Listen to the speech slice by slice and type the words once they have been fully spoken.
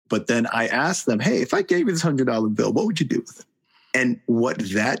But then I asked them, hey, if I gave you this $100 bill, what would you do with it? And what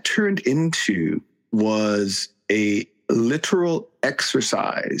that turned into was a literal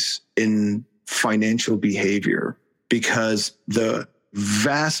exercise in financial behavior, because the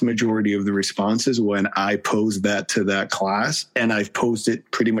vast majority of the responses when I posed that to that class, and I've posed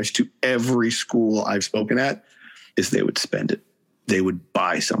it pretty much to every school I've spoken at, is they would spend it. They would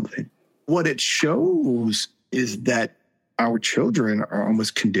buy something. What it shows is that our children are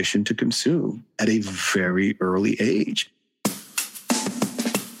almost conditioned to consume at a very early age.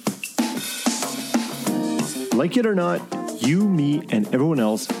 Like it or not, you, me, and everyone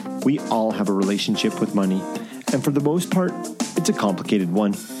else, we all have a relationship with money. And for the most part, it's a complicated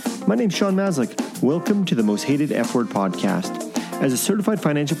one. My name's Sean Maslick. Welcome to the Most Hated F Word podcast. As a certified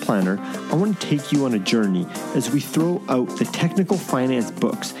financial planner, I want to take you on a journey as we throw out the technical finance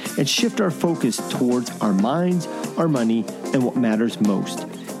books and shift our focus towards our minds, our money, and what matters most.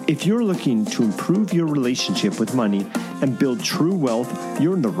 If you're looking to improve your relationship with money and build true wealth,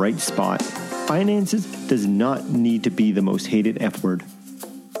 you're in the right spot. Finances does not need to be the most hated F word.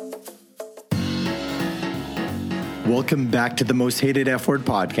 Welcome back to the Most Hated F Word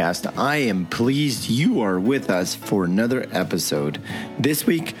podcast. I am pleased you are with us for another episode. This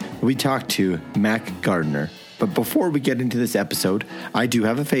week, we talked to Mac Gardner. But before we get into this episode, I do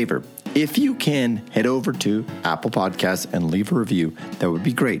have a favor. If you can, head over to Apple Podcasts and leave a review. That would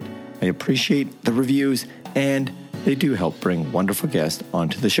be great. I appreciate the reviews, and they do help bring wonderful guests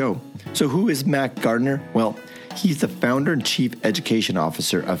onto the show. So who is Mac Gardner? Well, he's the founder and chief education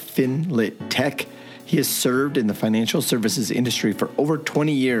officer of FinLit Tech. He has served in the financial services industry for over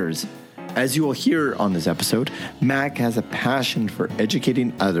 20 years. As you will hear on this episode, Mac has a passion for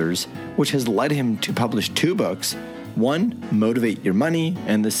educating others, which has led him to publish 2 books. One, Motivate Your Money,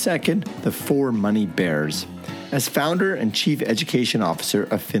 and the second, The 4 Money Bears. As founder and chief education officer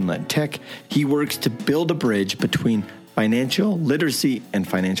of FinLit Tech, he works to build a bridge between financial literacy and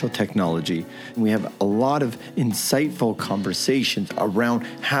financial technology. We have a lot of insightful conversations around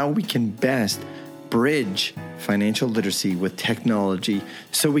how we can best bridge financial literacy with technology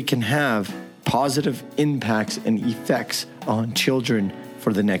so we can have positive impacts and effects on children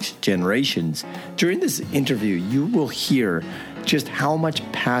for the next generations. During this interview, you will hear just how much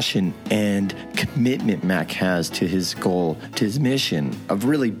passion and commitment Mac has to his goal, to his mission of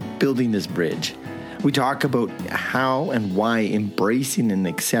really building this bridge. We talk about how and why embracing and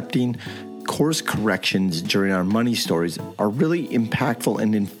accepting course corrections during our money stories are really impactful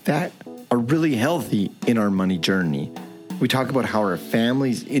and in fact are really healthy in our money journey. We talk about how our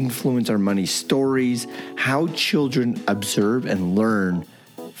families influence our money stories, how children observe and learn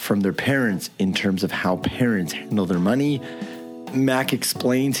from their parents in terms of how parents handle their money. Mac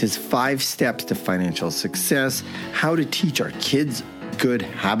explains his 5 steps to financial success, how to teach our kids good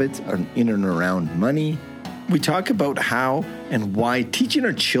habits in and around money. We talk about how and why teaching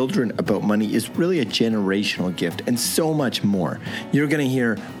our children about money is really a generational gift and so much more. You're going to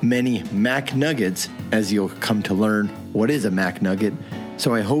hear many Mac nuggets as you'll come to learn what is a Mac nugget.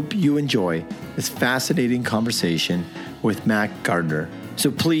 So I hope you enjoy this fascinating conversation with Mac Gardner. So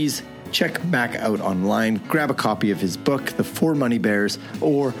please check Mac out online, grab a copy of his book, The 4 Money Bears,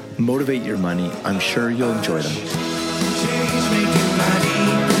 or Motivate Your Money. I'm sure you'll enjoy them.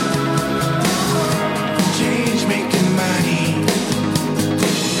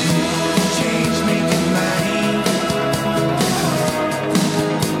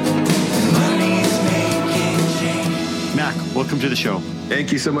 Welcome to the show.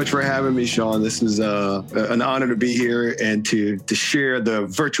 Thank you so much for having me, Sean. This is an honor to be here and to share the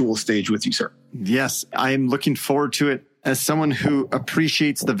virtual stage with you, sir. Yes, I'm looking forward to it. As someone who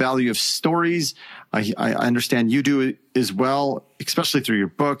appreciates the value of stories, I understand you do it as well, especially through your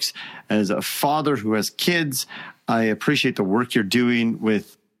books. As a father who has kids, I appreciate the work you're doing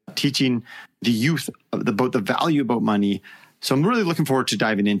with teaching the youth about the value about money. So I'm really looking forward to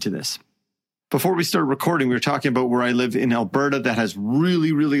diving into this. Before we started recording, we were talking about where I live in Alberta that has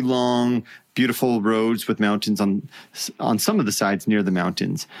really, really long, beautiful roads with mountains on some of the sides near the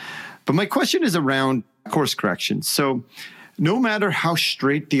mountains. But my question is around course corrections. So no matter how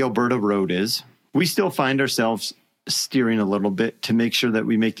straight the Alberta road is, we still find ourselves steering a little bit to make sure that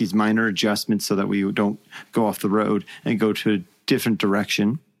we make these minor adjustments so that we don't go off the road and go to a different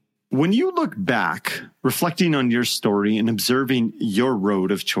direction. When you look back, reflecting on your story and observing your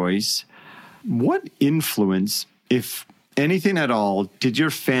road of choice, what influence, if anything at all, did your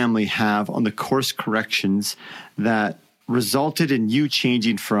family have on the course corrections that resulted in you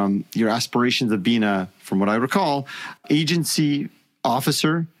changing from your aspirations of being from what I recall, agency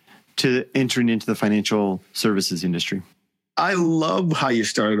officer to entering into the financial services industry? I love how you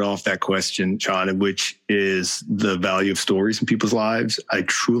started off that question, John, which is the value of stories in people's lives. I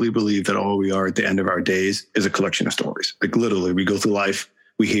truly believe that all we are at the end of our days is a collection of stories. Like literally, we go through life,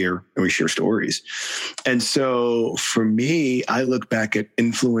 we hear and we share stories. And so for me, I look back at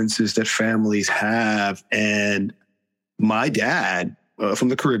influences that families have. And my dad from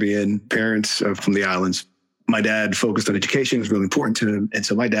the Caribbean, parents from the islands, my dad focused on education. It was really important to him. And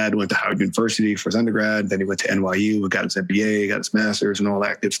so my dad went to Howard University for his undergrad. Then he went to NYU and got his MBA, got his master's and all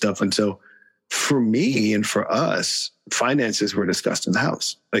that good stuff. And so for me and for us, finances were discussed in the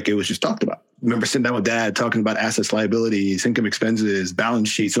house. Like it was just talked about. I remember sitting down with dad talking about assets, liabilities, income, expenses, balance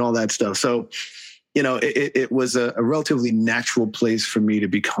sheets, and all that stuff. So, it was a relatively natural place for me to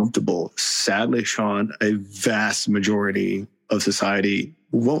be comfortable. Sadly, Sean, a vast majority of society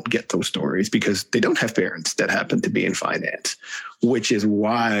won't get those stories because they don't have parents that happen to be in finance, which is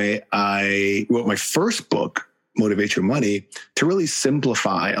why I wrote my first book, Motivate Your Money, to really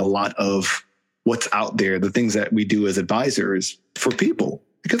simplify a lot of what's out there, the things that we do as advisors for people.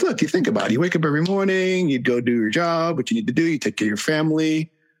 Because look, you think about it, you wake up every morning, you go do your job, what you need to do, you take care of your family.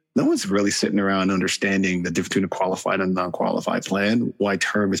 No one's really sitting around understanding the difference between a qualified and non-qualified plan, why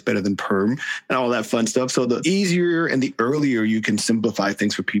term is better than perm, and all that fun stuff. So the easier and the earlier you can simplify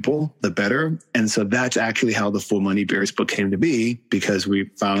things for people, the better. And so that's actually how the Full Money Bears book came to be, because we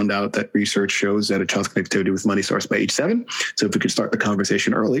found out that research shows that a child's connectivity with money starts by age 7. So if we could start the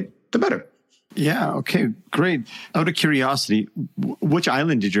conversation early, the better. Yeah. Okay. Great. Out of curiosity, which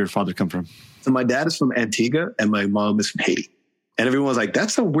island did your father come from? So my dad is from Antigua and my mom is from Haiti. And everyone was like,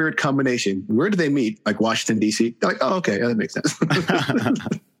 that's a weird combination. Where do they meet? Like Washington, D.C.? They're like, oh, okay. Yeah, that makes sense.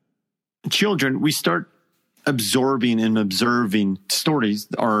 Children, we start absorbing and observing stories,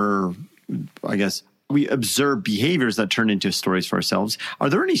 or I guess we observe behaviors that turn into stories for ourselves. Are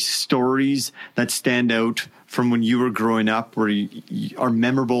there any stories that stand out from when you were growing up where you are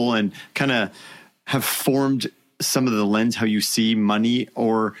memorable and kind of have formed some of the lens how you see money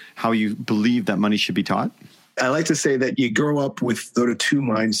or how you believe that money should be taught? I like to say that you grow up with sort of two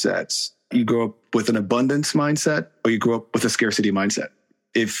mindsets. You grow up with an abundance mindset or you grow up with a scarcity mindset.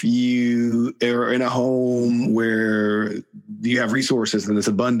 If you are in a home where you have resources and there's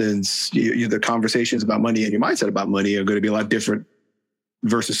abundance, the conversations about money and your mindset about money are going to be a lot different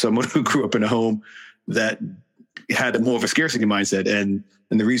versus someone who grew up in a home that had more of a scarcity mindset and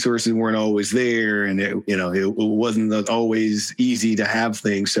the resources weren't always there. And it wasn't always easy to have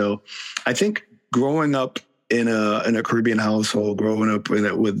things. So I think growing up in a Caribbean household, growing up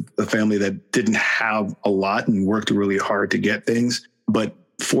with a family that didn't have a lot and worked really hard to get things, but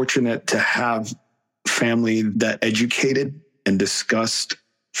fortunate to have family that educated and discussed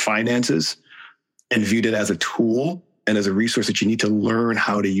finances and viewed it as a tool and as a resource that you need to learn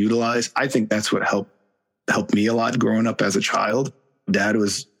how to utilize. I think that's what helped me a lot growing up as a child. Dad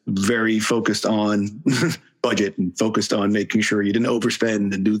was very focused on budget and focused on making sure you didn't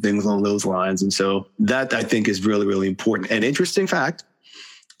overspend and do things along those lines. And so that I think is really, really important. And interesting fact,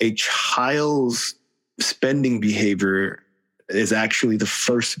 a child's spending behavior is actually the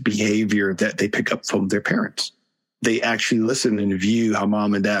first behavior that they pick up from their parents. They actually listen and view how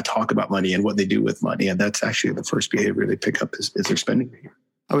mom and dad talk about money and what they do with money. And that's actually the first behavior they pick up is their spending behavior.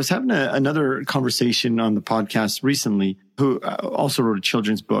 I was having another conversation on the podcast recently who also wrote a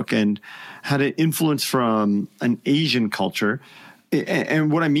children's book and had an influence from an Asian culture. And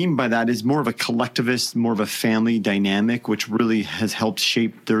what I mean by that is more of a collectivist, more of a family dynamic, which really has helped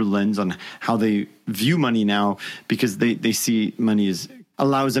shape their lens on how they view money now, because they see money as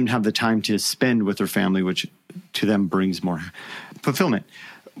allows them to have the time to spend with their family, which to them brings more fulfillment.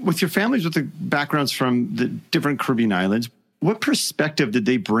 With your families with the backgrounds from the different Caribbean islands, what perspective did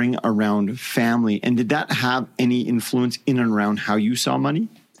they bring around family? And did that have any influence in and around how you saw money?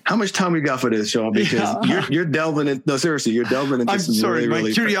 How much time we got for this, Sean? Because you're delving in. No, seriously, you're delving into. I'm some sorry, really,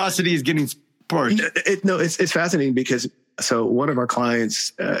 my curiosity is getting sparked. It's fascinating because one of our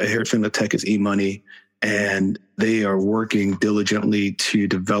clients here at FinTech is eMoney, and they are working diligently to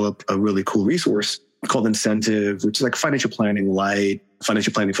develop a really cool resource called Incentive, which is like financial planning light,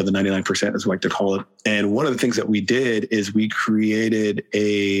 financial planning for the 99%, as we like to call it. And one of the things that we did is we created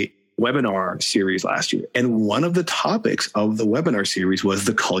a webinar series last year. And one of the topics of the webinar series was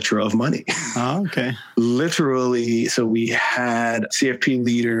the culture of money. Oh, okay. Literally. So we had CFP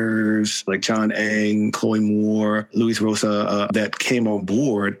leaders like John Eng, Chloe Moore, Luis Rosa that came on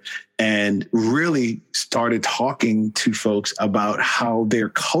board and really started talking to folks about how their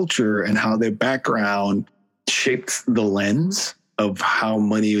culture and how their background shaped the lens of how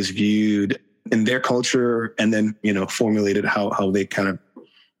money is viewed in their culture, and then, formulated how they kind of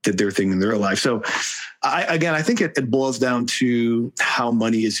did their thing in their life. So I think it boils down to how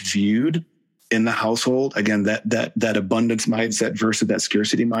money is viewed in the household. Again, that abundance mindset versus that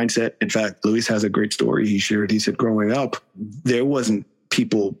scarcity mindset. In fact, Luis has a great story he shared. He said, growing up, there wasn't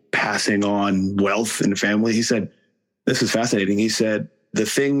people passing on wealth in the family. He said, this is fascinating. He said, the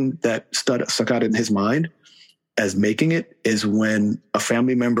thing that stuck out in his mind as making it is when a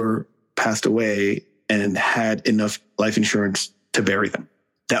family member passed away and had enough life insurance to bury them.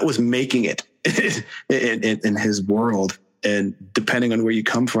 That was making it in his world. And depending on where you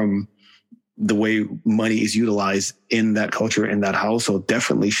come from, the way money is utilized in that culture, in that household,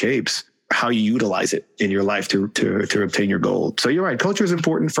 definitely shapes how you utilize it in your life to obtain your goal. So you're right. Culture is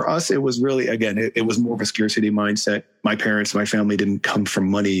important. For us, it was really, again, it was more of a scarcity mindset. My parents, my family didn't come from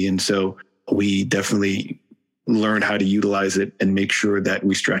money. And so we definitely learned how to utilize it and make sure that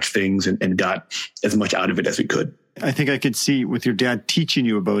we stretched things and got as much out of it as we could. I think I could see with your dad teaching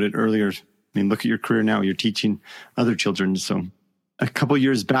you about it earlier. I mean, look at your career now. You're teaching other children. So a couple of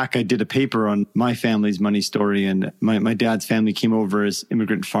years back, I did a paper on my family's money story, and my dad's family came over as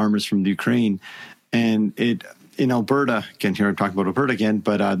immigrant farmers from the Ukraine. And in Alberta, again, here I'm talking about Alberta again,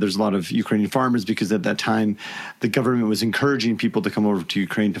 but there's a lot of Ukrainian farmers because at that time, the government was encouraging people to come over to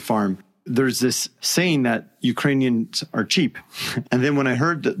Ukraine to farm. There's this saying that Ukrainians are cheap. And then when I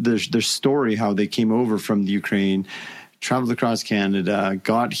heard their story, how they came over from the Ukraine, traveled across Canada,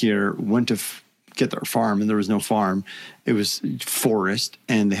 got here, went to get their farm, and there was no farm. It was forest,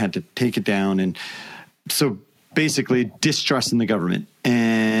 and they had to take it down. And so basically distrust in the government,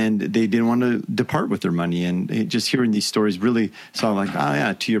 and they didn't want to depart with their money. And just hearing these stories really saw like, oh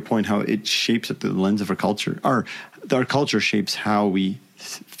yeah, to your point, how it shapes at the lens of our culture. Our culture shapes how we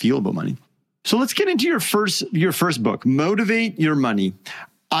feel about money. So let's get into your first book, Motivate Your Money.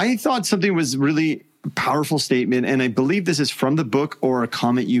 I thought something was really powerful statement, and I believe this is from the book or a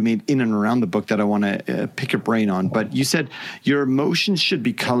comment you made in and around the book that I want to pick your brain on. But you said your emotions should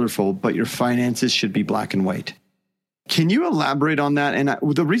be colorful, but your finances should be black and white. Can you elaborate on that? And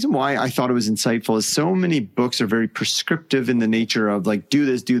the reason why I thought it was insightful is so many books are very prescriptive in the nature of like, do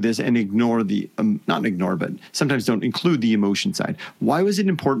this, and ignore not ignore, but sometimes don't include the emotion side. Why was it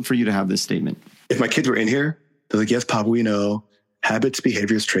important for you to have this statement? If my kids were in here, they're like, yes, Papa, we know. Habits,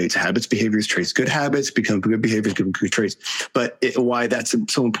 behaviors, traits. Habits, behaviors, traits. Good habits become good behaviors, become good traits. But why that's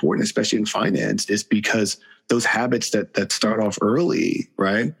so important, especially in finance, is because those habits that start off early,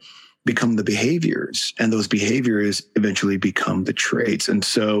 right, become the behaviors, and those behaviors eventually become the traits. And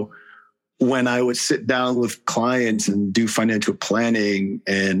so when I would sit down with clients and do financial planning,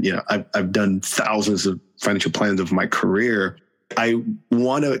 and I've done thousands of financial plans of my career, I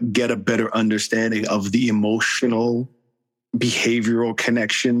want to get a better understanding of the emotional behavioral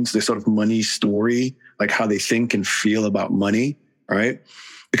connections, the sort of money story, like how they think and feel about money, right?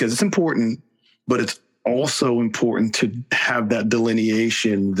 Because it's important, but it's also important to have that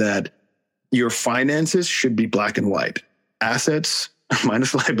delineation that your finances should be black and white. Assets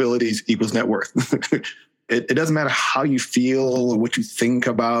minus liabilities equals net worth. It doesn't matter how you feel or what you think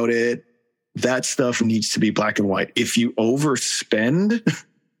about it. That stuff needs to be black and white. If you overspend,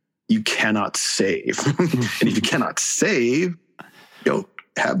 you cannot save. And if you cannot save, you don't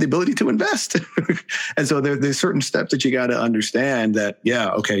have the ability to invest. And so there's certain steps that you got to understand that,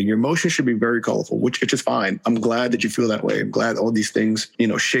 your emotions should be very colorful, which is fine. I'm glad that you feel that way. I'm glad all these things,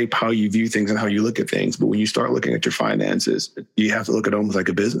 shape how you view things and how you look at things. But when you start looking at your finances, you have to look at it almost like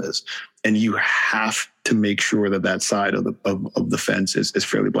a business. And you have to make sure that side of the fence is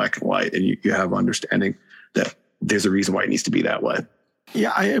fairly black and white. And you have understanding that there's a reason why it needs to be that way.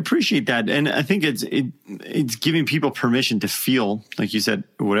 Yeah, I appreciate that. And I think it's giving people permission to feel, like you said,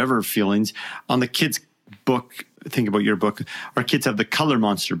 whatever feelings. On the kids' book, think about your book, our kids have the Color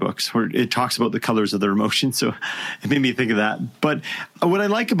Monster books where it talks about the colors of their emotions. So it made me think of that. But what I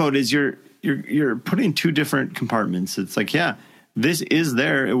like about it is you're putting two different compartments. It's like, this is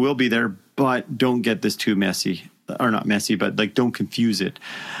there, it will be there, but don't get this too messy. Or not messy, but like don't confuse it.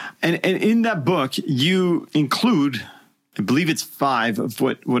 And in that book, you include, I believe it's 5 of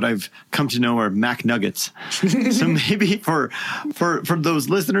what I've come to know are Mac Nuggets. So maybe for those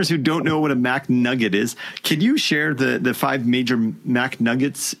listeners who don't know what a Mac Nugget is, can you share the 5 major Mac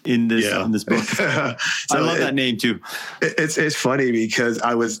Nuggets in this book? So I love that name too. It's funny because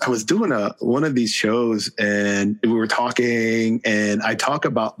I was doing one of these shows and we were talking, and I talk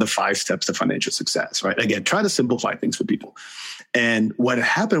about the 5 steps to financial success, right? Again, try to simplify things for people. And what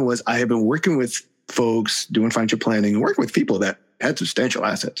happened was I had been working with folks doing financial planning and working with people that had substantial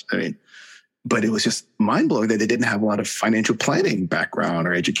assets. But it was just mind blowing that they didn't have a lot of financial planning background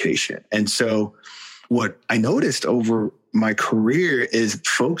or education. And so what I noticed over my career is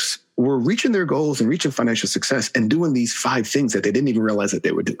folks were reaching their goals and reaching financial success and doing these 5 things that they didn't even realize that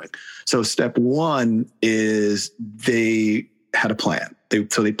they were doing. So step 1 is they had a plan.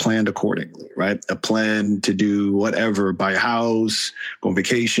 So they planned accordingly, right? A plan to do whatever, buy a house, go on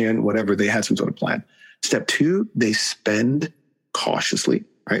vacation, whatever. They had some sort of plan. Step 2, they spend cautiously,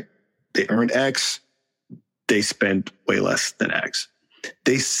 right? They earned X. They spent way less than X.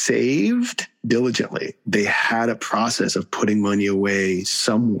 They saved diligently. They had a process of putting money away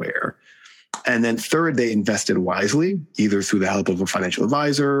somewhere. And then third, they invested wisely, either through the help of a financial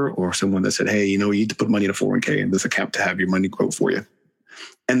advisor or someone that said, hey, you need to put money in a 401k in this account to have your money grow for you.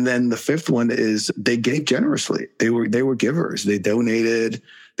 And then the 5th one is they gave generously. They were givers. They donated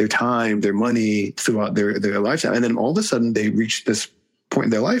their time, their money throughout their lifetime. And then all of a sudden they reached this point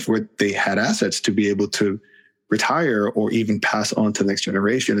in their life where they had assets to be able to retire or even pass on to the next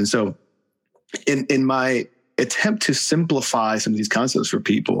generation. And so in my attempt to simplify some of these concepts for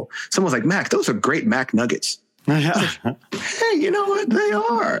people, someone's like, Mac, those are great Mac nuggets. Like, hey, you know what? They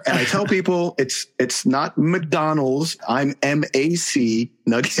are. And I tell people it's not McDonald's. I'm MAC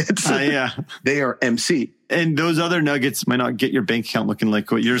nuggets. Yeah. They are MC. And those other nuggets might not get your bank account looking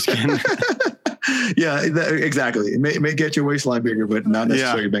like what yours can. Yeah, exactly. It may get your waistline bigger, but not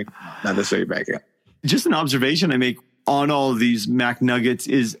necessarily your bank account. Just an observation I make on all of these Mac nuggets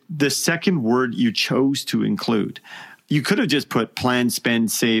is the second word you chose to include. You could have just put plan,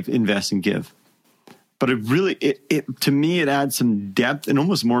 spend, save, invest, and give. But to me, it adds some depth and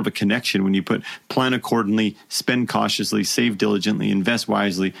almost more of a connection when you put plan accordingly, spend cautiously, save diligently, invest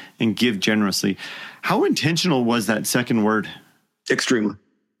wisely, and give generously. How intentional was that second word? Extremely.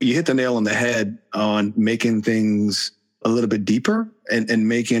 You hit the nail on the head on making things a little bit deeper and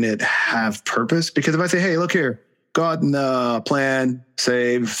making it have purpose. Because if I say, hey, look here, go out and plan,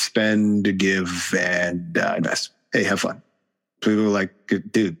 save, spend, give, and invest. Hey, have fun. People were like,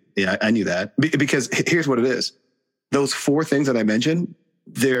 dude, yeah, I knew that. Because here's what it is. Those 4 things that I mentioned,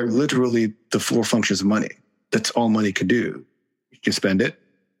 they're literally the 4 functions of money. That's all money can do. You can spend it,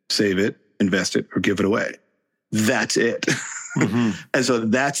 save it, invest it, or give it away. That's it. Mm-hmm. And so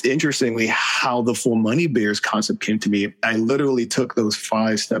that's interestingly how the 4 money bears concept came to me. I literally took those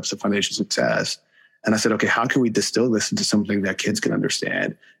 5 steps of financial success and I said, okay, how can we distill this into something that kids can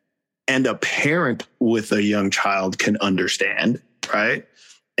understand and a parent with a young child can understand, right?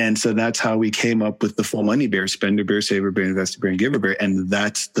 And so that's how we came up with the 4 money bears: spender bear, saver bear, investor bear, and giver bear. And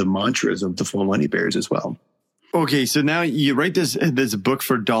that's the mantras of the 4 money bears as well. Okay, so now you write this book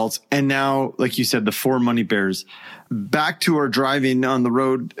for adults, and now, like you said, the 4 money bears. Back to our driving on the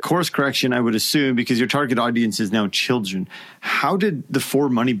road, course correction, I would assume, because your target audience is now children. How did the 4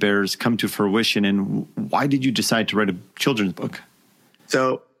 money bears come to fruition, and why did you decide to write a children's book?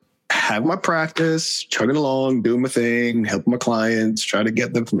 So have my practice, chugging along, doing my thing, helping my clients, try to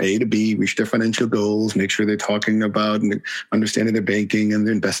get them from A to B, reach their financial goals, make sure they're talking about and understanding their banking and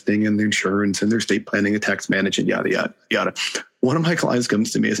their investing and their insurance and their estate planning and tax management, yada, yada, yada. One of my clients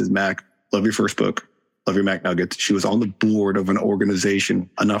comes to me and says, Mac, love your first book. Love your Mac Nuggets. She was on the board of an organization,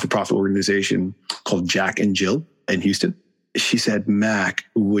 a not-for-profit organization called Jack and Jill in Houston. She said, Mac,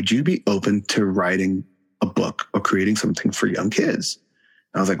 would you be open to writing a book or creating something for young kids?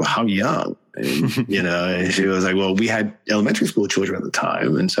 I was like, well, how young? And, and she was like, well, we had elementary school children at the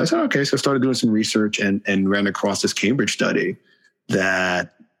time. And so I said, okay. So I started doing some research and ran across this Cambridge study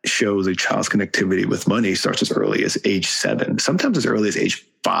that shows a child's connectivity with money starts as early as age 7, sometimes as early as age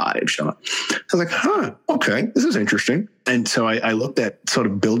 5, Sean. I was like, okay, this is interesting. And so I looked at sort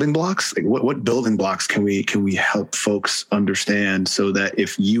of building blocks. Like what building blocks can we help folks understand so that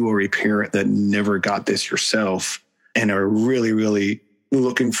if you are a parent that never got this yourself and are really, really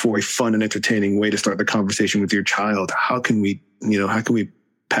looking for a fun and entertaining way to start the conversation with your child, how can we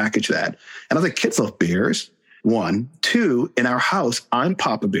package that? And I was like, kids love bears. 1, 2, in our house, I'm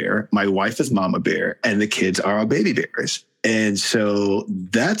Papa Bear, my wife is Mama Bear, and the kids are our baby bears. And so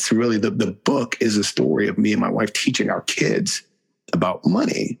that's really the book is a story of me and my wife teaching our kids about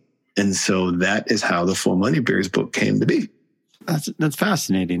money. And so that is how the 4 Money Bears book came to be. That's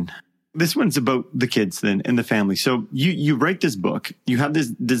fascinating. This one's about the kids then and the family. So you write this book. You have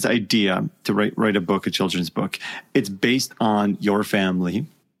this idea to write a book, a children's book. It's based on your family.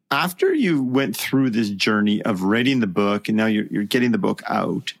 After you went through this journey of writing the book and now you're getting the book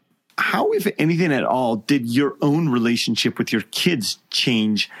out, how, if anything at all, did your own relationship with your kids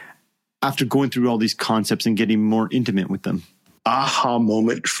change after going through all these concepts and getting more intimate with them? Aha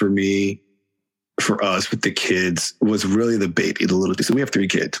moment for me, for us with the kids, was really the baby, the little. So we have 3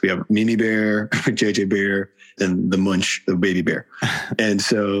 kids. We have Mimi Bear, JJ Bear, and the Munch, the baby bear. And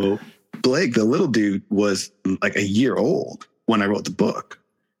so Blake, the little dude, was like a year old when I wrote the book.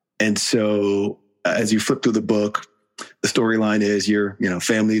 And so as you flip through the book, the storyline is your,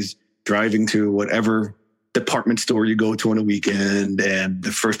 family's driving to whatever department store you go to on a weekend. And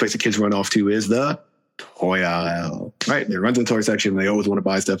the first place the kids run off to is the toy aisle, right? They run to the toy section. And they always want to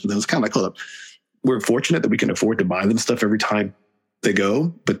buy stuff. And it was kind of like, hold up. We're fortunate that we can afford to buy them stuff every time they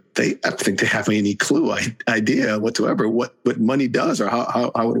go, but I don't think they have any idea whatsoever what money does or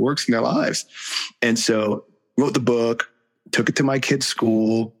how it works in their lives. And so wrote the book, took it to my kids'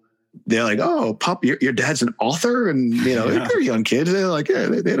 school. They're like, oh, Pop, your dad's an author? And, they're young kids. They're like, yeah,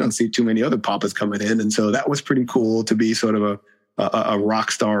 they don't see too many other papas coming in. And so that was pretty cool to be sort of a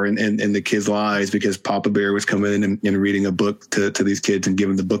rock star in the kids' lives, because Papa Bear was coming in and reading a book to these kids and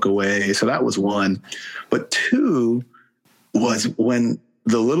giving the book away. So that was one. But two was when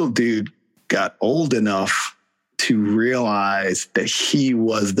the little dude got old enough to realize that he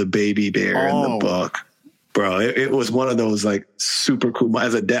was the baby bear in the book. Bro, it was one of those like super cool.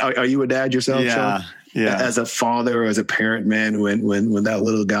 As a dad, are you a dad yourself? Yeah, Sean? yeah. As a father, as a parent, man, when that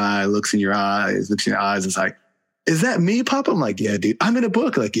little guy looks in your eyes, it's like, is that me, Papa? I'm like, yeah, dude. I'm in a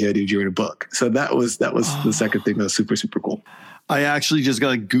book. Like, yeah, dude, you're in a book. So that was the second thing that was super, super cool. I actually just got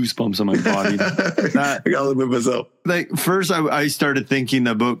like goosebumps on my body. I got a little bit myself. Like first, I started thinking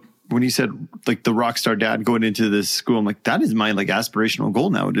about when you said like the rock star dad going into this school. I'm like, that is my like aspirational goal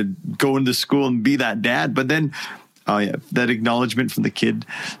now, to go into school and be that dad. But then, that acknowledgement from the kid,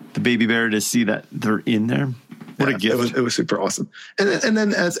 the baby bear, to see that they're in there. What a gift! It was super awesome. And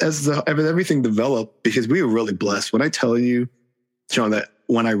then as everything developed, because we were really blessed. When I tell you, Sean, that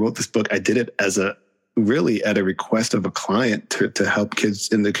when I wrote this book, I did it really at a request of a client to help kids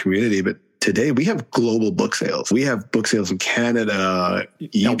in the community. But today we have global book sales. We have book sales in Canada,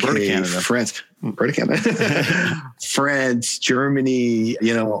 UK, France, France, Germany,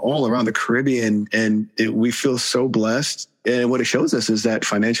 all around the Caribbean. And we feel so blessed. And what it shows us is that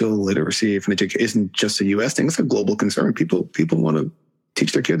financial literacy isn't just a U.S. thing. It's a global concern. People want to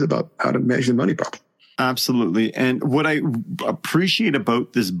teach their kids about how to manage their money properly. Absolutely. And what I appreciate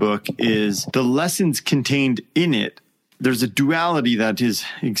about this book is the lessons contained in it. There's a duality that is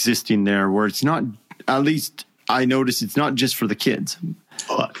existing there, where it's not, at least I notice, it's not just for the kids.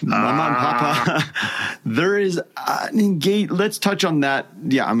 Mama and Papa. There is an engage. Let's touch on that.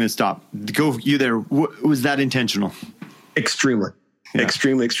 Yeah, I'm going to stop. Go you there. Was that intentional? Extremely.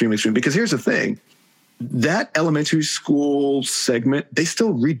 Extremely. Because here's the thing. That elementary school segment, they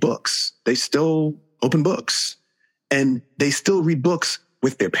still read books. They still open books. And they still read books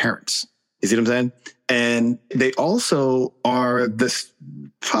with their parents. You see what I'm saying? And they also are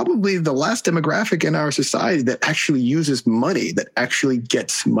probably the last demographic in our society that actually uses money, that actually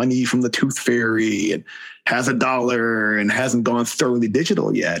gets money from the Tooth Fairy and has $1 and hasn't gone thoroughly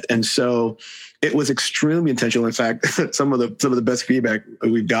digital yet. And so it was extremely intentional. In fact, some of the best feedback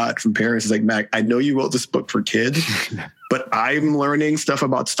we've got from parents is like, Mac, I know you wrote this book for kids, but I'm learning stuff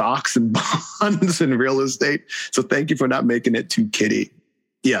about stocks and bonds and real estate. So thank you for not making it too kiddie.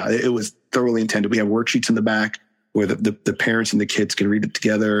 Yeah, it was thoroughly intended. We have worksheets in the back where the parents and the kids can read it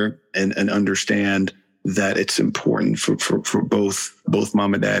together and understand that it's important for both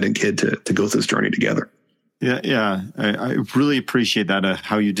mom and dad and kid to go through this journey together. Yeah. I really appreciate that,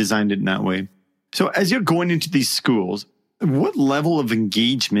 how you designed it in that way. So as you're going into these schools, what level of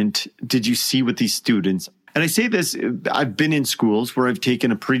engagement did you see with these students? And I say this, I've been in schools where I've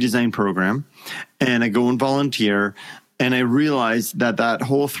taken a pre-designed program and I go and volunteer. And I realized that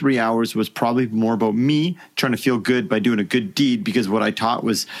whole 3 hours was probably more about me trying to feel good by doing a good deed, because what I taught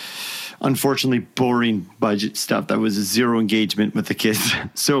was unfortunately boring budget stuff that was zero engagement with the kids.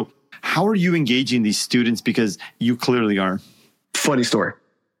 So how are you engaging these students? Because you clearly are. Funny story.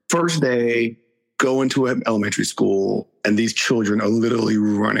 First day, go into an elementary school and these children are literally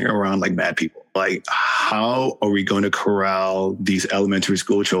running around like mad people. Like, how are we going to corral these elementary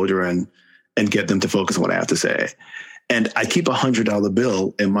school children and get them to focus on what I have to say? And I keep $100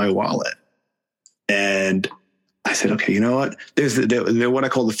 bill in my wallet. And I said, okay, you know what? They're what I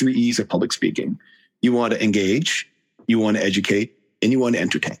call the 3 E's of public speaking. You want to engage, you want to educate, and you want to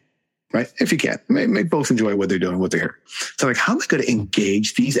entertain, right? If you can. Make both enjoy what they're doing, what they're hearing. So I'm like, how am I going to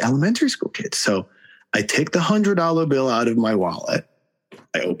engage these elementary school kids? So I take the $100 bill out of my wallet.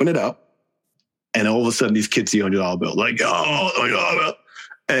 I open it up. And all of a sudden, these kids see $100 bill. Like, oh, $100 bill.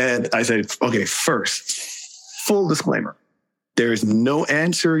 And I said, okay, first, full disclaimer, there is no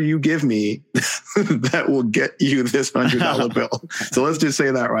answer you give me that will get you this $100 bill. So let's just say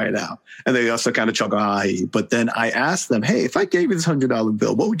that right now. And they also kind of chuckle, but then I asked them, hey, if I gave you this $100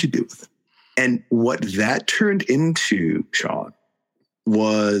 bill, what would you do with it? And what that turned into, Sean,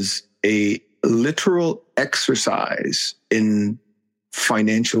 was a literal exercise in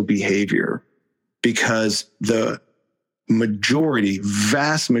financial behavior, because the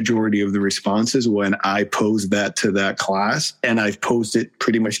vast majority of the responses when I posed that to that class, and I've posed it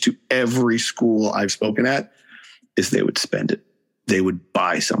pretty much to every school I've spoken at, is they would spend it. They would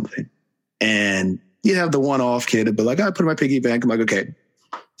buy something. And you have the one-off kid that'd be like, I put in my piggy bank. I'm like, okay,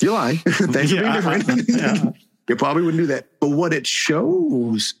 you're lying. Thanks for being different. You probably wouldn't do that. But what it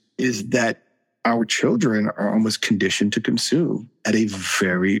shows is that our children are almost conditioned to consume at a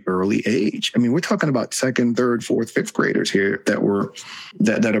very early age. I mean, we're talking about second, third, fourth, fifth graders here that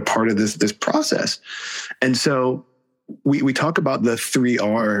are part of this process. And so we talk about the 3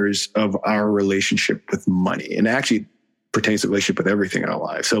 R's of our relationship with money, and it actually pertains to relationship with everything in our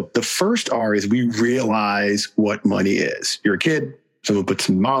lives. So the first R is we realize what money is. You're a kid, someone puts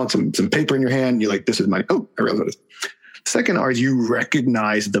some paper in your hand, and you're like, this is money. Oh, I realize what it is. Second R is you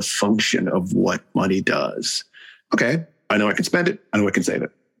recognize the function of what money does. Okay, I know I can spend it. I know I can save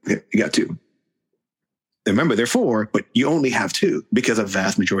it. Okay, you got 2. Remember, there are 4, but you only have 2 because a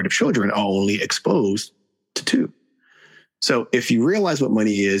vast majority of children are only exposed to 2. So if you realize what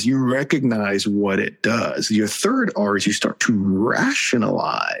money is, you recognize what it does. Your third R is you start to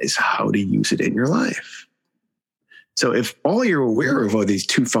rationalize how to use it in your life. So if all you're aware of are these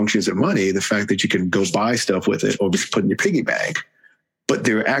 2 functions of money, the fact that you can go buy stuff with it or just put in your piggy bank, but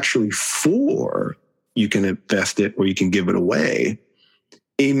there are actually 4, you can invest it or you can give it away.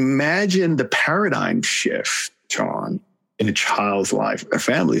 Imagine the paradigm shift, John, in a child's life, a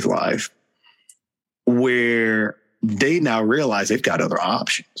family's life, where they now realize they've got other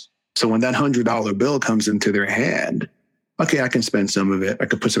options. So when that $100 bill comes into their hand, okay, I can spend some of it. I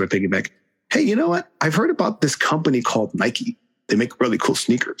could put some in my piggy bank. Hey, you know what? I've heard about this company called Nike. They make really cool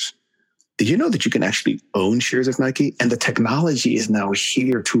sneakers. Did you know that you can actually own shares of Nike? And the technology is now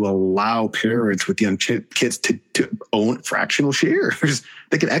here to allow parents with young kids to own fractional shares.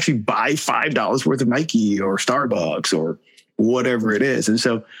 They can actually buy $5 worth of Nike or Starbucks or whatever it is. And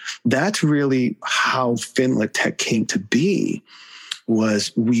so that's really how Finlit Tech came to be.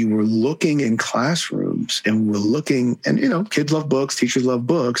 Was we were looking in classrooms and we're looking, and kids love books, teachers love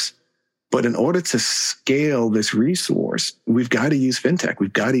books. But in order to scale this resource, we've got to use fintech.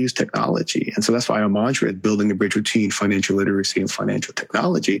 We've got to use technology. And so that's why our mantra is building a bridge between financial literacy and financial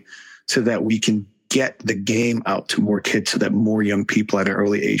technology, so that we can get the game out to more kids, so that more young people at an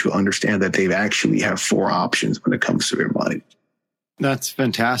early age will understand that they actually have 4 options when it comes to their money. That's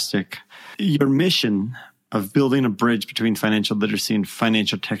fantastic. Your mission of building a bridge between financial literacy and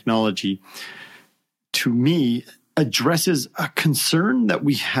financial technology, to me, addresses a concern that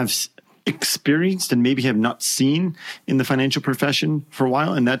we have experienced and maybe have not seen in the financial profession for a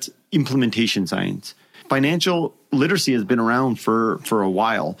while, and that's implementation science. Financial literacy has been around for a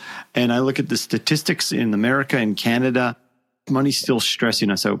while, and I look at the statistics in America and Canada, money's still stressing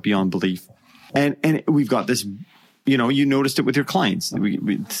us out beyond belief. And we've got this, you noticed it with your clients.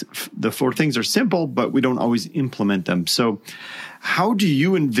 The 4 things are simple, but we don't always implement them. So how do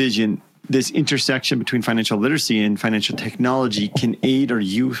you envision this intersection between financial literacy and financial technology can aid our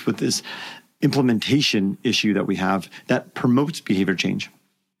youth with this implementation issue that we have that promotes behavior change?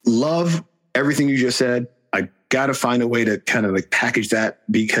 Love everything you just said. I got to find a way to kind of package that,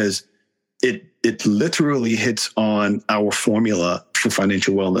 because it literally hits on our formula for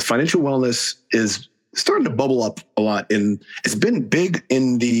financial wellness. Financial wellness is starting to bubble up a lot, and it's been big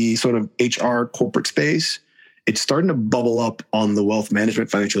in the sort of HR corporate space. It's starting to bubble up on the wealth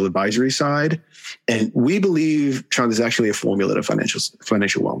management, financial advisory side. And we believe, Sean, there's actually a formula to financial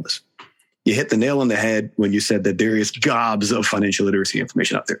wellness. You hit the nail on the head when you said that there is gobs of financial literacy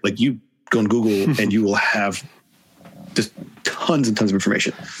information out there. Like, you go on Google and you will have just tons and tons of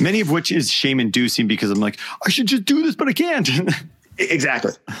information. Many of which is shame-inducing, because I'm like, I should just do this, but I can't.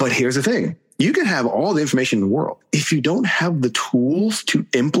 Exactly. But here's the thing. You can have all the information in the world. If you don't have the tools to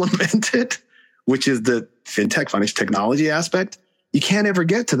implement it, which is the fintech, financial technology aspect, you can't ever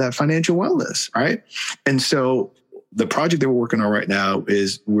get to that financial wellness, right? And so the project that we're working on right now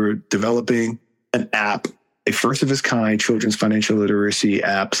is we're developing an app, a first of its kind children's financial literacy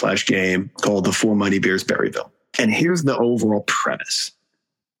app / game called the 4 Money Bears Berryville. And here's the overall premise.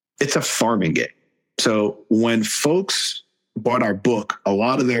 It's a farming game. So when folks bought our book, a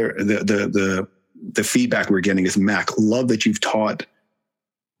lot of the feedback we're getting is, Mac, love that you've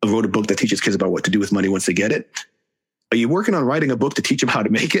wrote a book that teaches kids about what to do with money once they get it. Are you working on writing a book to teach them how to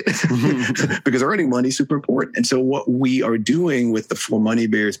make it? Because earning money is super important. And so what we are doing with the 4 Money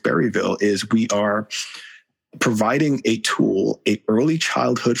Bears Berryville is we are providing a tool, a early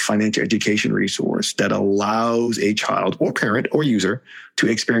childhood financial education resource that allows a child or parent or user to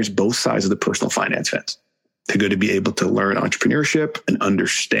experience both sides of the personal finance fence. They're going to be able to learn entrepreneurship and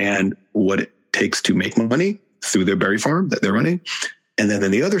understand what it takes to make money through their berry farm that they're running. And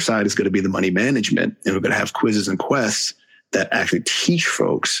then the other side is going to be the money management. And we're going to have quizzes and quests that actually teach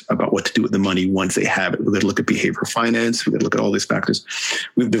folks about what to do with the money once they have it. We're going to look at behavioral finance. We're going to look at all these factors.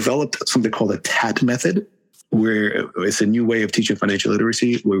 We've developed something called a TAT method, where it's a new way of teaching financial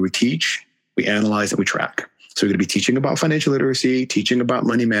literacy, where we teach, we analyze, and we track. So we're going to be teaching about financial literacy, teaching about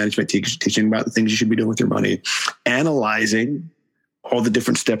money management, teaching about the things you should be doing with your money, analyzing all the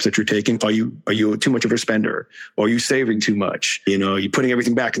different steps that you're taking. Are you too much of a spender? Or are you saving too much? Are you putting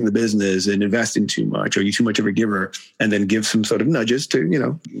everything back in the business and investing too much? Are you too much of a giver? And then give some sort of nudges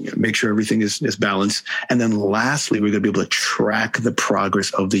to, make sure everything is balanced. And then lastly, we're going to be able to track the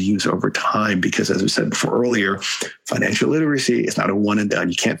progress of the user over time. Because as we said before earlier, financial literacy is not a one and done.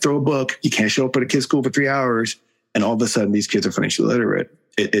 You can't throw a book. You can't show up at a kid's school for 3 hours. And all of a sudden, these kids are financially literate.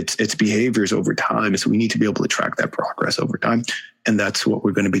 It's behaviors over time. And so we need to be able to track that progress over time. And that's what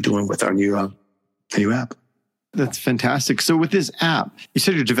we're going to be doing with our new app. That's fantastic. So with this app, you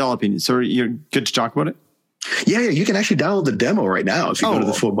said you're developing it. So you're good to talk about it? Yeah. You can actually download the demo right now. If you go to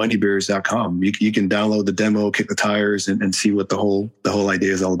thefullmoneybears.com, you can download the demo, kick the tires, and see what the whole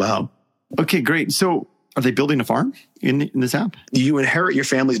idea is all about. Okay, great. So are they building a farm in this app? You inherit your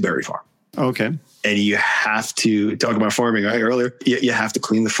family's berry farm. Okay. And you have to talk about farming right earlier. You have to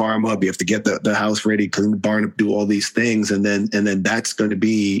clean the farm up. You have to get the house ready, clean the barn up, do all these things. And then that's going to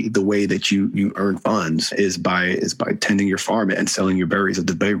be the way that you earn funds is by tending your farm and selling your berries at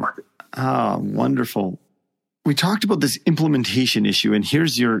the berry market. Ah, wonderful. We talked about this implementation issue, and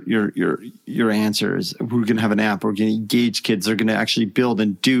here's your answers. We're going to have an app. We're going to engage kids. They're going to actually build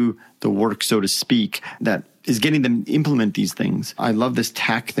and do the work, so to speak, that is getting them to implement these things. I love this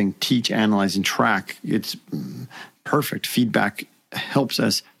TAC thing, teach, analyze, and track. It's perfect. Feedback helps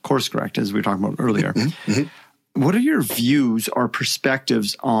us course correct, as we were talking about earlier. Mm-hmm. What are your views or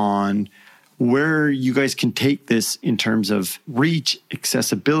perspectives on where you guys can take this in terms of reach,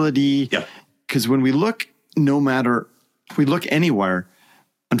 accessibility? Because when we look, if we look anywhere,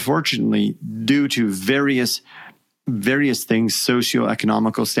 unfortunately, due to various things,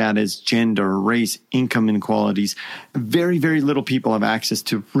 socioeconomical status, gender, race, income inequalities, very, very little people have access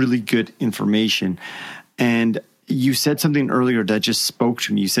to really good information. And you said something earlier that just spoke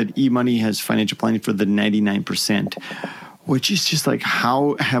to me. You said eMoney has financial planning for the 99%, which is just like,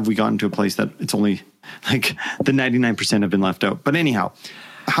 how have we gotten to a place that it's only like the 99% have been left out? But anyhow,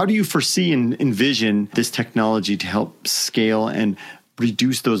 how do you foresee and envision this technology to help scale and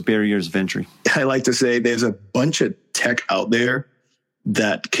reduce those barriers of entry? I like to say there's a bunch of tech out there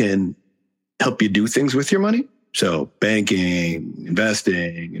that can help you do things with your money. So banking,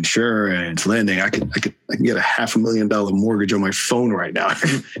 investing, insurance, lending. I can get a $500,000 mortgage on my phone right now.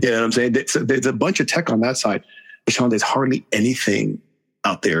 You know what I'm saying? There's a bunch of tech on that side. But Sean, there's hardly anything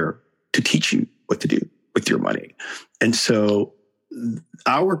out there to teach you what to do with your money. And so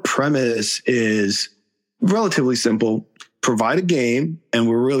our premise is relatively simple. Provide a game, and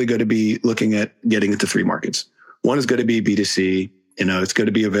we're really going to be looking at getting into 3 markets. One is going to be B2C. It's going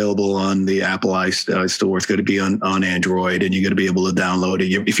to be available on the Apple iStore. It's going to be on Android, and you're going to be able to download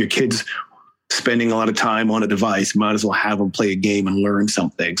it. If your kid's spending a lot of time on a device, might as well have them play a game and learn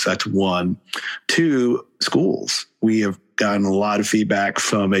something. So that's 1. 2, schools. We have gotten a lot of feedback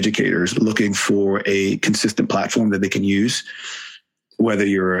from educators looking for a consistent platform that they can use, whether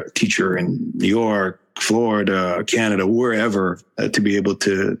you're a teacher in New York, Florida, Canada, wherever, to be able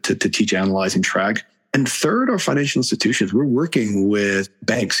to teach, analyze, and track. And 3rd are financial institutions. We're working with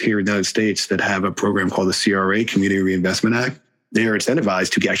banks here in the United States that have a program called the CRA, Community Reinvestment Act. They are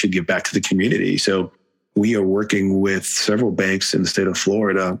incentivized to actually give back to the community. So we are working with several banks in the state of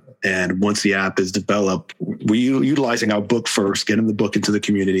Florida. And once the app is developed, we're utilizing our book first, getting the book into the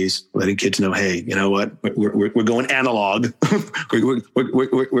communities, letting kids know, hey, you know what? We're going analog.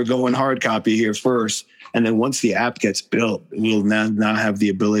 we're going hard copy here first. And then once the app gets built, we'll now have the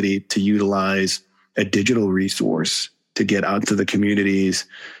ability to utilize a digital resource to get out to the communities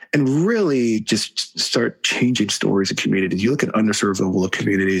and really just start changing stories in communities. You look at underserved rural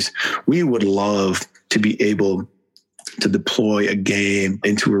communities, we would love to be able to deploy a game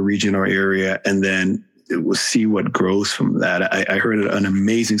into a region or area, and then we'll see what grows from that. I heard an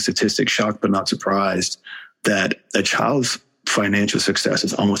amazing statistic, shocked but not surprised, that a child's financial success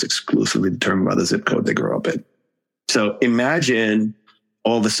is almost exclusively determined by the zip code they grow up in. So imagine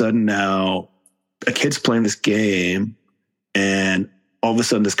all of a sudden now a kid's playing this game, and all of a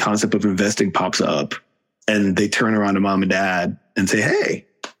sudden this concept of investing pops up, and they turn around to mom and dad and say, hey,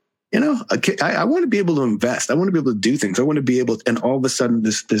 I want to be able to invest. I want to be able to do things. I want to be able to, and all of a sudden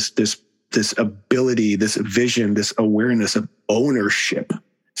this ability, this vision, this awareness of ownership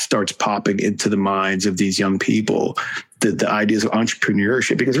starts popping into the minds of these young people, the ideas of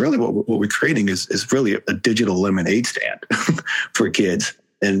entrepreneurship, because really what we're creating is really a digital lemonade stand for kids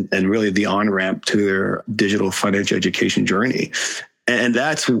and really the on-ramp to their digital financial education journey. And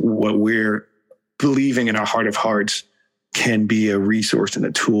that's what we're believing in our heart of hearts can be a resource and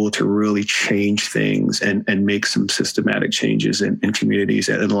a tool to really change things and make some systematic changes in communities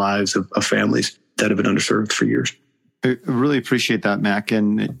and in the lives of families that have been underserved for years. I really appreciate that, Mac.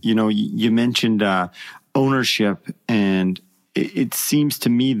 And, you mentioned ownership, and it seems to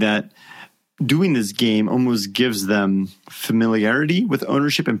me that doing this game almost gives them familiarity with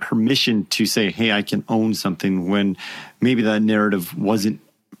ownership and permission to say, hey, I can own something when maybe that narrative wasn't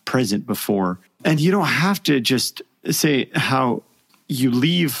present before. And you don't have to just say how you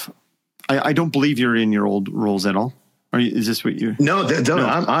leave. I don't believe you're in your old roles at all. Is this what you? No.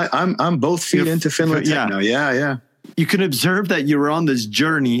 I'm both feet into Finland Tech now. Yeah. You can observe that you were on this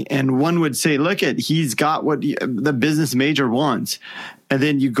journey, and one would say, look he's got what the business major wants. And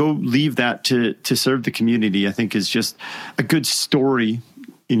then you go leave that to serve the community, I think is just a good story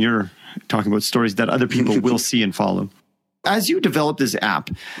in your talking about stories that other people will see and follow. As you develop this app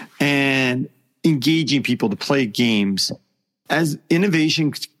and engaging people to play games, as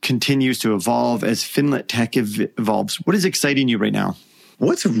innovation continues to evolve, as Finland Tech evolves, what is exciting you right now?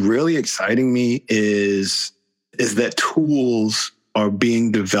 What's really exciting me is that tools are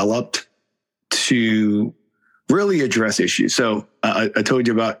being developed to really address issues. So I told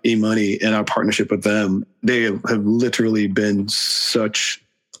you about eMoney and our partnership with them. They have literally been such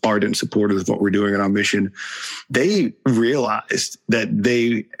ardent supporters of what we're doing in our mission. They realized that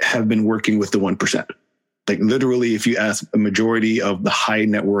they have been working with the 1%. Like literally, if you ask a majority of the high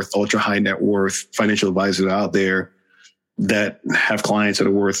net worth, ultra high net worth financial advisors out there that have clients that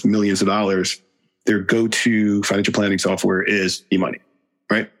are worth millions of dollars, their go-to financial planning software is eMoney,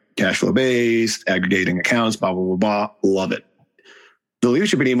 right? Cash flow based, aggregating accounts, blah, blah, blah, blah. Love it. The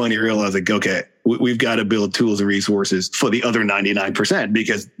leadership at eMoney realized like, okay, we've got to build tools and resources for the other 99%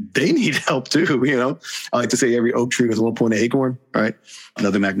 because they need help too. I like to say every oak tree has a little point of acorn, right?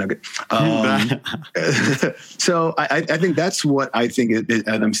 Another Mac Nugget. So I think that's what I think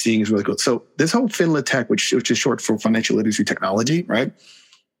and I'm seeing is really cool. So this whole Finland Tech, which is short for financial literacy technology, right?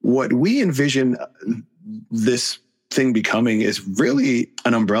 What we envision this thing becoming is really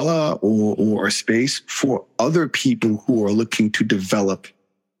an umbrella or a space for other people who are looking to develop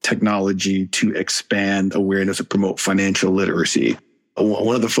technology to expand awareness and promote financial literacy.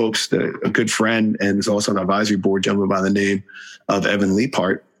 One of the folks, a good friend, and is also on the advisory board, gentleman by the name of Evan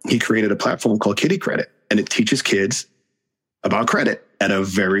Leapart, he created a platform called Kitty Credit, and it teaches kids about credit at a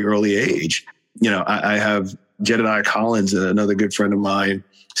very early age. I have Jedediah Collins, another good friend of mine,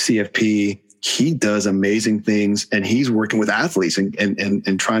 CFP. He does amazing things, and he's working with athletes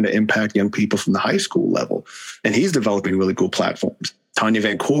and trying to impact young people from the high school level. And he's developing really cool platforms. Tanya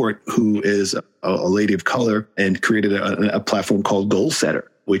Van Court, who is a lady of color, and created a platform called Goal Setter,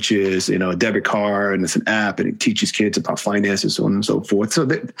 which is a debit card, and it's an app, and it teaches kids about finances, so on and so forth. So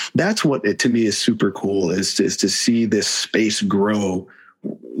that's what to me is super cool is to see this space grow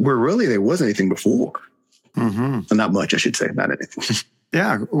where really there wasn't anything before. Mm-hmm. Not much, I should say, not anything.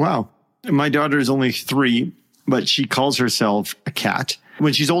 Yeah, wow. My daughter is only 3, but she calls herself a cat.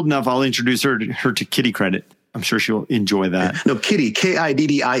 When she's old enough, I'll introduce her to Kitty Credit. I'm sure she'll enjoy that. No, Kitty, Kiddie, as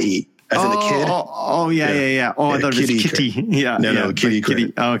in the kid. Yeah. Oh, I thought it was Kitty. Yeah. No, Kitty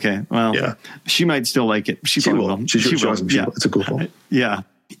Credit. Oh, okay. Well, yeah. She might still like it. She probably will. She will. Yeah. It's a cool one. Yeah.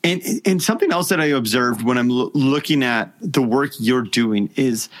 And something else that I observed when I'm looking at the work you're doing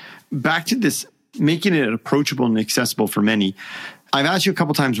is back to this, making it approachable and accessible for many. I've asked you a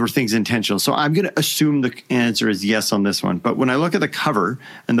couple times, were things intentional? So I'm going to assume the answer is yes on this one. But when I look at the cover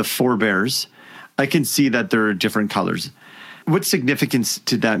and the 4 bears, I can see that there are different colors. What significance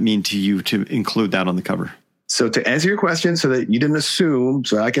did that mean to you to include that on the cover? So to answer your question so that you didn't assume,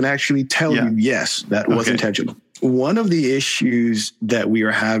 so I can actually tell you, yes, that was intentional. One of the issues that we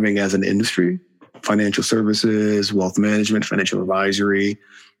are having as an industry, financial services, wealth management, financial advisory,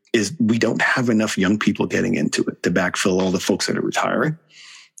 is we don't have enough young people getting into it to backfill all the folks that are retiring.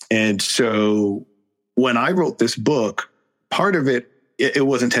 And so when I wrote this book, part of it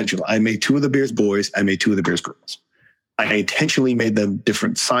was intentional. I made 2 of the bears boys. I made 2 of the bears girls. I intentionally made them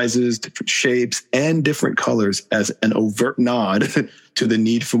different sizes, different shapes, and different colors as an overt nod to the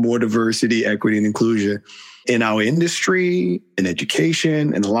need for more diversity, equity, and inclusion in our industry, in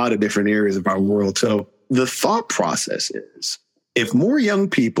education, in a lot of different areas of our world. So the thought process is, if more young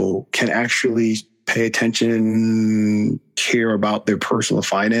people can actually pay attention, care about their personal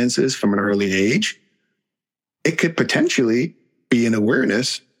finances from an early age, it could potentially be an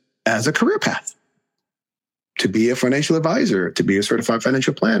awareness as a career path. To be a financial advisor, to be a certified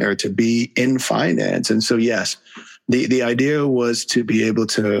financial planner, to be in finance. And so, yes, the idea was to be able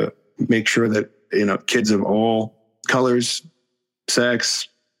to make sure that, kids of all colors, sex,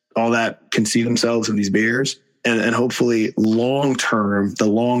 all that can see themselves in these bears. And hopefully long term, the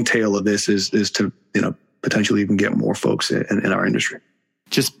long tail of this is to, potentially even get more folks in our industry.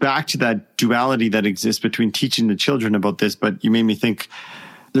 Just back to that duality that exists between teaching the children about this, but you made me think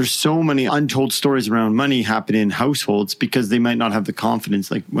there's so many untold stories around money happen in households because they might not have the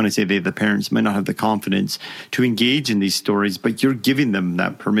confidence. Like when I say they, the parents might not have the confidence to engage in these stories, but you're giving them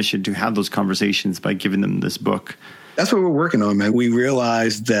that permission to have those conversations by giving them this book. That's what we're working on, man. We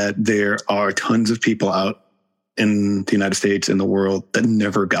realize that there are tons of people out in the United States and the world that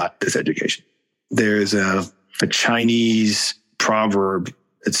never got this education. There's a Chinese proverb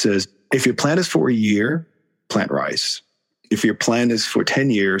that says, if your plan is for a year, plant rice. If your plan is for 10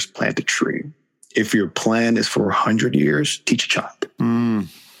 years, plant a tree. If your plan is for 100 years, teach a child.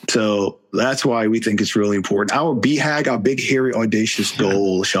 So that's why we think it's really important. Our BHAG, our big, hairy, audacious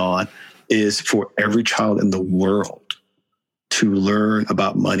goal, Sean, is for every child in the world to learn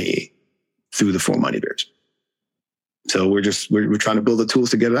about money through the 4 Money Bears. So we're trying to build the tools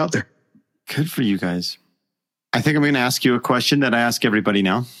to get it out there. Good for you guys. I think I'm going to ask you a question that I ask everybody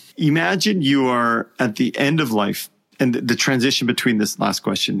now. Imagine you are at the end of life, and the transition between this last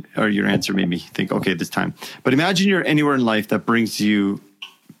question or your answer made me think, okay, this time. But imagine you're anywhere in life that brings you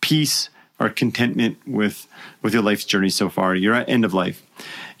peace or contentment with your life's journey so far. You're at end of life.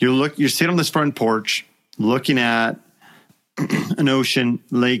 You're sitting on this front porch looking at an ocean,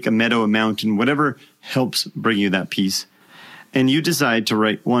 lake, a meadow, a mountain, whatever helps bring you that peace. And you decide to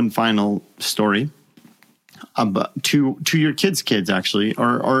write one final story to your kids actually,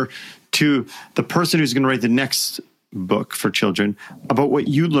 or to the person who's going to write the next book for children about what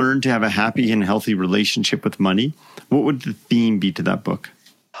you learned to have a happy and healthy relationship with money. What would the theme be to that book?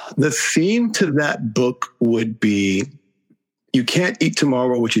 The theme to that book would be, you can't eat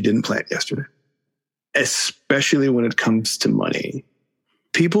tomorrow what you didn't plant yesterday, especially when it comes to money.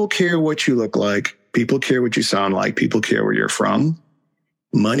 People care what you look like. People care what you sound like. People care where you're from.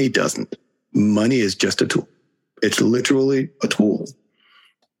 Money doesn't. Money is just a tool. It's literally a tool.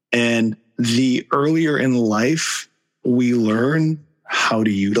 And the earlier in life we learn how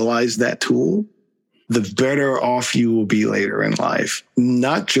to utilize that tool, the better off you will be later in life.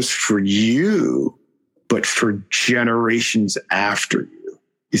 Not just for you, but for generations after you.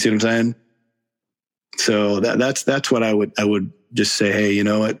 You see what I'm saying? So that's what I would just say, hey, you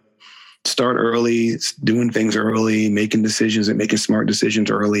know what? Start early, doing things early, making decisions and making smart decisions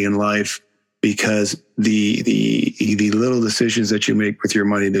early in life, because the little decisions that you make with your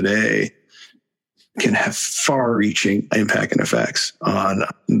money today can have far-reaching impact and effects on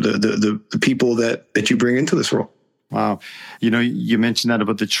the people that you bring into this world. Wow. You mentioned that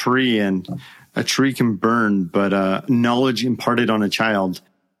about the tree, and a tree can burn, but knowledge imparted on a child,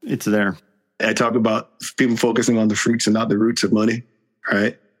 it's there. I talk about people focusing on the fruits and not the roots of money,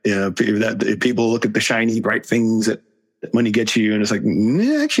 right? People look at the shiny, bright things that money gets you, and it's like,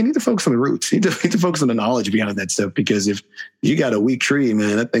 actually, you need to focus on the roots. You need to focus on the knowledge behind that stuff, because if you got a weak tree,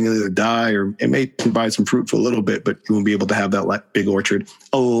 man, that thing will either die or it may provide some fruit for a little bit, but you won't be able to have that big orchard.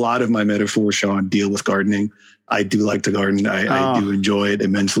 A lot of my metaphors, Sean, deal with gardening. I do like to garden. I do enjoy it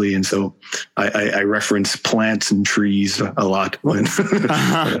immensely. And so I reference plants and trees a lot when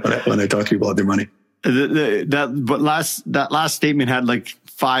I talk to people about their money. That last statement had like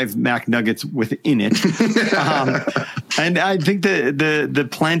 5 Mac Nuggets within it. And I think the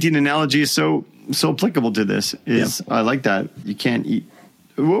planting analogy is so applicable to this. I like that. You can't eat.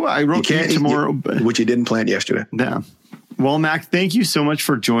 Well, I wrote you can't eat tomorrow, what you didn't plant yesterday. Yeah. Well, Mac, thank you so much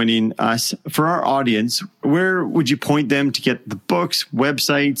for joining us. For our audience, where would you point them to get the books,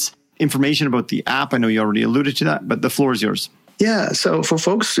 websites, information about the app? I know you already alluded to that, but the floor is yours. Yeah. So for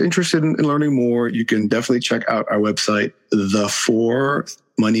folks interested in learning more, you can definitely check out our website,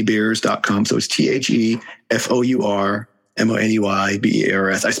 the4moneybears.com. So it's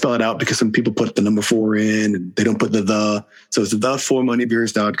TheFourMoneyBears. I spell it out because some people put the number 4 in and they don't put the. So it's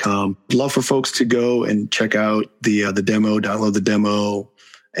the4moneybears.com. Love for folks to go and check out the demo, download the demo,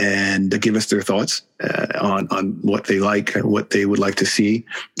 and give us their thoughts on what they like and what they would like to see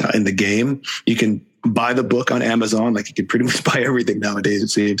in the game. You can buy the book on Amazon. Like you can pretty much buy everything nowadays, it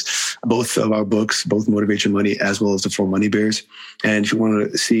seems. Both of our books, both Motivate Your Money as well as the 4 Money Bears. And if you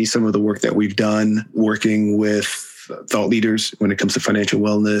want to see some of the work that we've done working with thought leaders when it comes to financial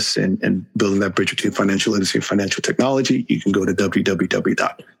wellness and building that bridge between financial literacy and financial technology, you can go to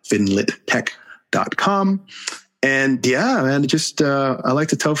www.finlittech.com. And yeah, man, just I like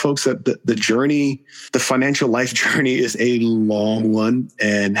to tell folks that the journey, the financial life journey, is a long one.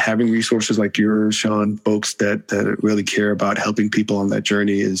 And having resources like yours, Sean, folks that really care about helping people on that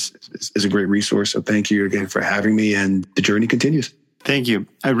journey is a great resource. So thank you again for having me, and the journey continues. Thank you.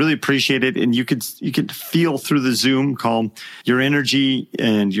 I really appreciate it. And you could feel through the Zoom call your energy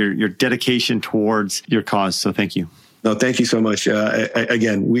and your dedication towards your cause. So thank you. No, thank you so much.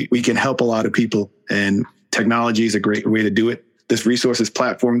 Again, we can help a lot of people, and technology is a great way to do it. This resources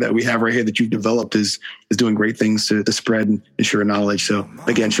platform that we have right here that you've developed is doing great things to spread and share knowledge. So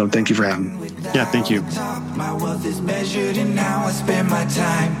again, Sean, thank you for having me. Yeah, thank you. My wealth is measured and how I spend my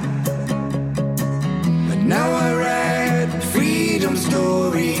time. But now I write freedom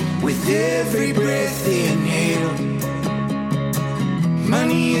story with every breath inhaled.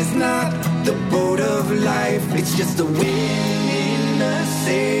 Money is not the boat of life, it's just the wind in the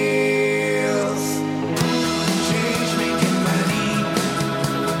sail.